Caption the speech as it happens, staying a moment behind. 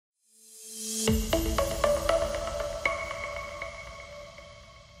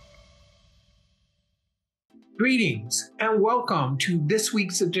Greetings and welcome to this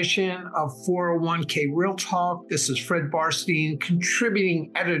week's edition of 401k Real Talk. This is Fred Barstein, contributing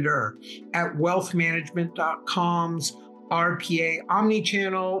editor at wealthmanagement.com's RPA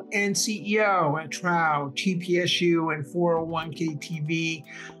omnichannel and CEO at Trow, TPSU, and 401k TV.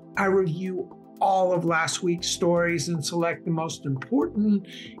 I review all of last week's stories and select the most important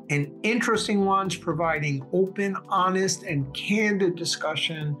and interesting ones, providing open, honest, and candid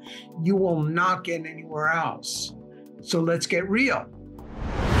discussion you will not get anywhere else. So let's get real.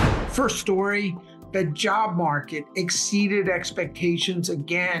 First story, the job market exceeded expectations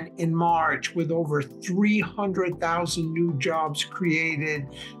again in March with over 300,000 new jobs created,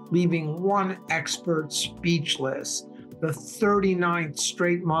 leaving one expert speechless. The 39th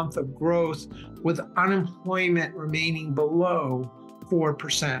straight month of growth, with unemployment remaining below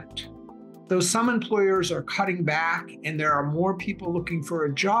 4%. Though some employers are cutting back and there are more people looking for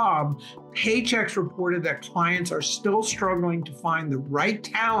a job, Paychex reported that clients are still struggling to find the right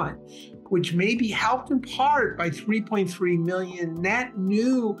talent, which may be helped in part by 3.3 million net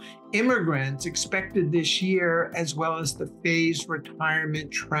new immigrants expected this year, as well as the phased retirement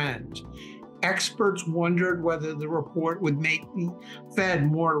trend. Experts wondered whether the report would make the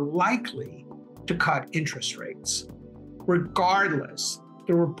Fed more likely to cut interest rates. Regardless,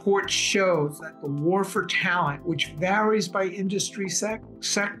 the report shows that the war for talent, which varies by industry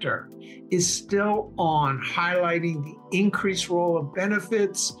sector, is still on, highlighting the increased role of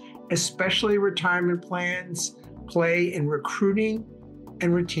benefits, especially retirement plans, play in recruiting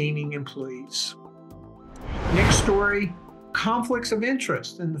and retaining employees. Next story. Conflicts of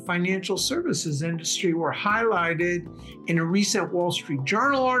interest in the financial services industry were highlighted in a recent Wall Street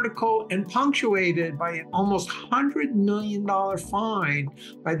Journal article and punctuated by an almost $100 million fine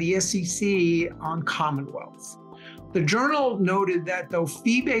by the SEC on Commonwealth. The journal noted that though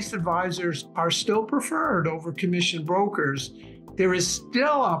fee-based advisors are still preferred over commission brokers, there is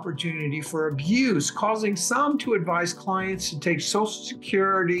still opportunity for abuse, causing some to advise clients to take Social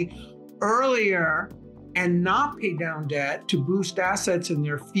Security earlier and not pay down debt to boost assets in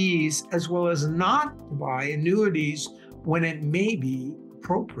their fees, as well as not to buy annuities when it may be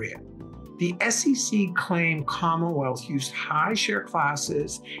appropriate. The SEC claimed Commonwealth used high share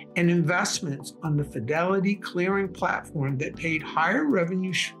classes and investments on the Fidelity clearing platform that paid higher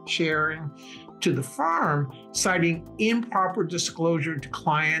revenue sharing to the firm, citing improper disclosure to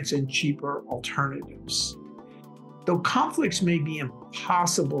clients and cheaper alternatives. Though conflicts may be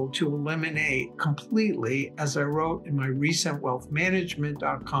impossible to eliminate completely, as I wrote in my recent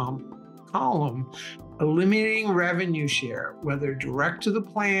wealthmanagement.com column, eliminating revenue share, whether direct to the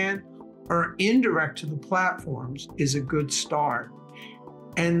plan or indirect to the platforms, is a good start.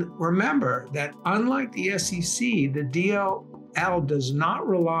 And remember that unlike the SEC, the DOL does not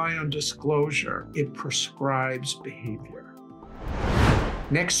rely on disclosure, it prescribes behavior.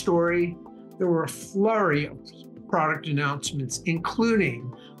 Next story, there were a flurry of product announcements,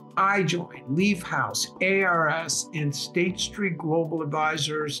 including iJoin, Leaf House, ARS, and State Street Global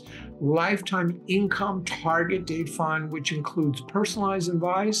Advisors Lifetime Income Target Date Fund, which includes personalized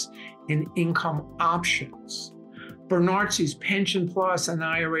advice and income options. Bernard's Pension Plus and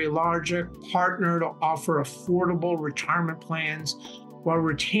IRA Logic partner to offer affordable retirement plans while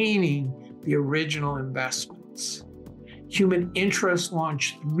retaining the original investments. Human Interest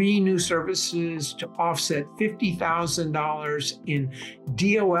launched 3 new services to offset $50,000 in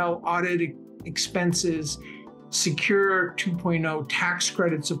DOL audit expenses, secure 2.0 tax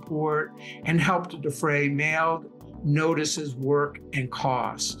credit support, and help to defray mailed notices, work, and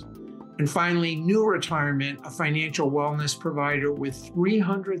cost. And finally, New Retirement, a financial wellness provider with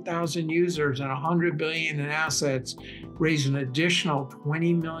 300,000 users and $100 billion in assets, raised an additional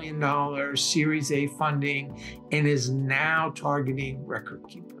 $20 million Series A funding and is now targeting record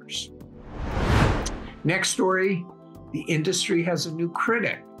keepers. Next story, the industry has a new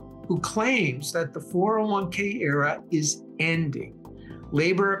critic who claims that the 401k era is ending.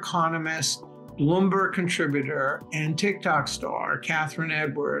 Labor economist, Bloomberg contributor, and TikTok star Catherine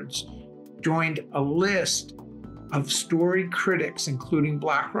Edwards joined a list of storied critics, including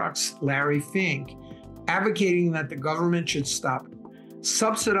BlackRock's Larry Fink, advocating that the government should stop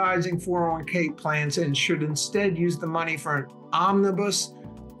subsidizing 401k plans and should instead use the money for an omnibus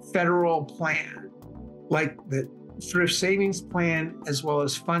federal plan, like the thrift savings plan, as well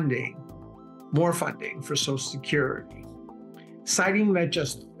as more funding for Social Security. Citing that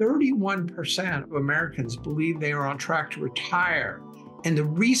just 31% of Americans believe they are on track to retire, and the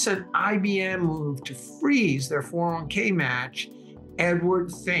recent IBM move to freeze their 401k match, Edward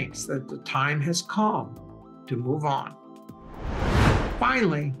thinks that the time has come to move on.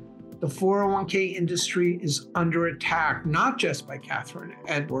 Finally, The 401k industry is under attack, not just by Catherine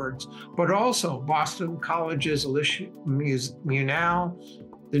Edwards, but also Boston College's Alicia Munal,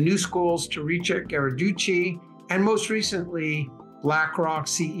 the New School's Taricha Garaducci, and most recently, BlackRock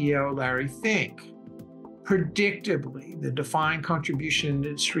CEO Larry Fink. Predictably, the defined contribution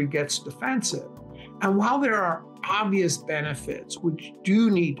industry gets defensive. And while there are obvious benefits which do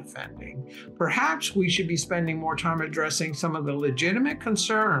need defending, perhaps we should be spending more time addressing some of the legitimate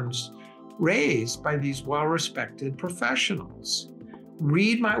concerns raised by these well-respected professionals.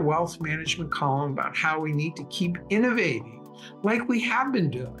 Read my wealth management column about how we need to keep innovating like we have been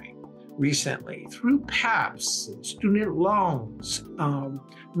doing recently through PEPs, student loans,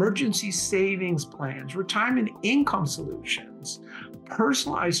 emergency savings plans, retirement income solutions,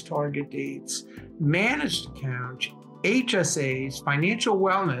 personalized target dates, managed accounts, HSAs, financial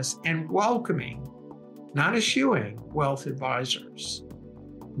wellness, and welcoming, not eschewing, wealth advisors.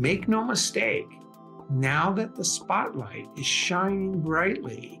 Make no mistake, now that the spotlight is shining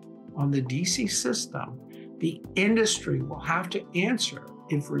brightly on the DC system, the industry will have to answer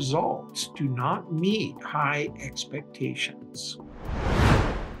if results do not meet high expectations.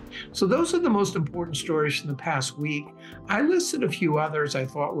 So those are the most important stories from the past week. I listed a few others I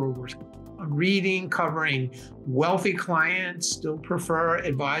thought were worth reading, covering wealthy clients still prefer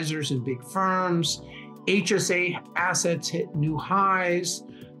advisors in big firms, HSA assets hit new highs,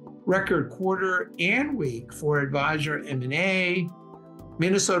 record quarter and week for advisor M&A,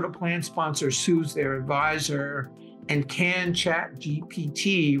 Minnesota plan sponsor sues their advisor, and can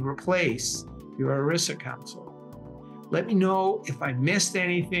ChatGPT replace your ERISA counsel? Let me know if I missed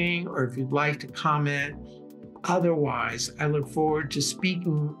anything or if you'd like to comment. Otherwise, I look forward to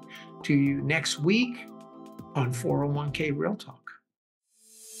speaking to you next week on 401k Real Talk.